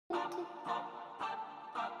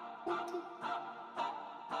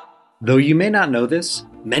Though you may not know this,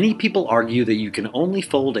 many people argue that you can only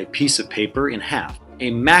fold a piece of paper in half a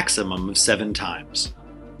maximum of 7 times.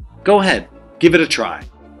 Go ahead, give it a try.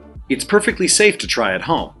 It's perfectly safe to try at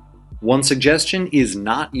home. One suggestion is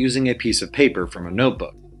not using a piece of paper from a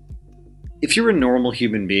notebook. If you're a normal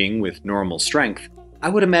human being with normal strength, I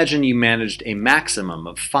would imagine you managed a maximum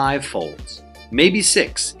of 5 folds, maybe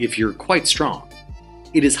 6 if you're quite strong.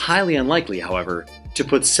 It is highly unlikely, however, to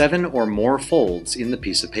put 7 or more folds in the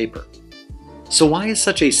piece of paper. So why is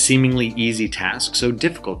such a seemingly easy task so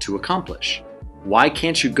difficult to accomplish? Why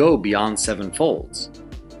can't you go beyond 7 folds?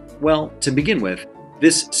 Well, to begin with,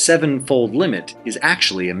 this 7-fold limit is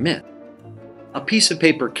actually a myth. A piece of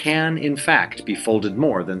paper can, in fact, be folded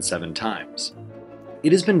more than 7 times.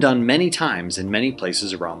 It has been done many times in many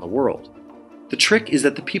places around the world. The trick is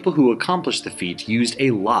that the people who accomplished the feat used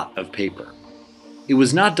a lot of paper. It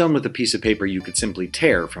was not done with a piece of paper you could simply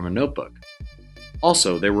tear from a notebook.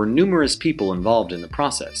 Also, there were numerous people involved in the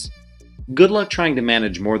process. Good luck trying to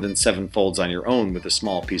manage more than 7 folds on your own with a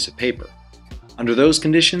small piece of paper. Under those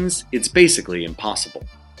conditions, it's basically impossible.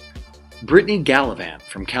 Britney Gallivan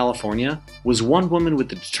from California was one woman with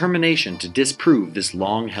the determination to disprove this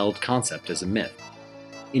long-held concept as a myth.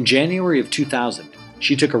 In January of 2000,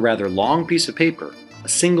 she took a rather long piece of paper, a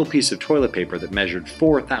single piece of toilet paper that measured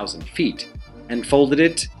 4,000 feet, and folded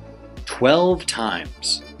it 12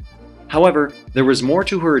 times. However, there was more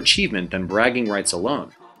to her achievement than bragging rights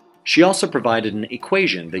alone. She also provided an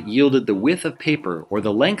equation that yielded the width of paper or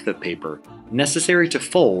the length of paper necessary to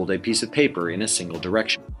fold a piece of paper in a single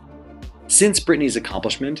direction. Since Britney's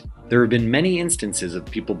accomplishment, there have been many instances of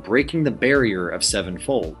people breaking the barrier of 7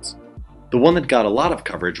 folds. The one that got a lot of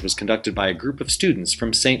coverage was conducted by a group of students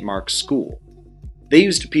from St. Mark's School. They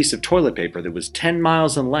used a piece of toilet paper that was 10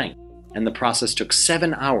 miles in length, and the process took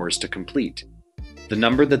 7 hours to complete. The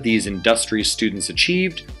number that these industrious students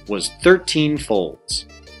achieved was 13 folds.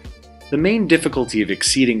 The main difficulty of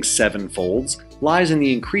exceeding 7 folds lies in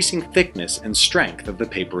the increasing thickness and strength of the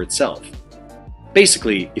paper itself.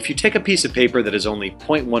 Basically, if you take a piece of paper that is only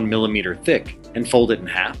 0.1 millimeter thick and fold it in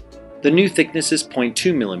half, the new thickness is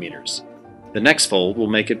 0.2 millimeters. The next fold will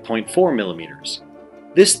make it 0.4 millimeters.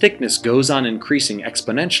 This thickness goes on increasing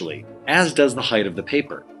exponentially, as does the height of the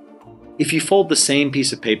paper. If you fold the same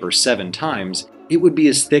piece of paper 7 times, it would be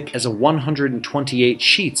as thick as 128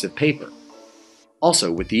 sheets of paper.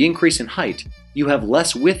 Also, with the increase in height, you have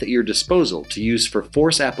less width at your disposal to use for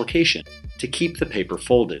force application to keep the paper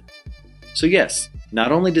folded. So yes,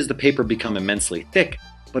 not only does the paper become immensely thick,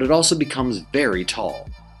 but it also becomes very tall.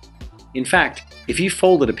 In fact, if you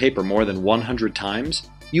folded a paper more than 100 times,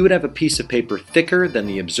 you would have a piece of paper thicker than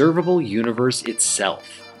the observable universe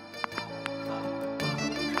itself.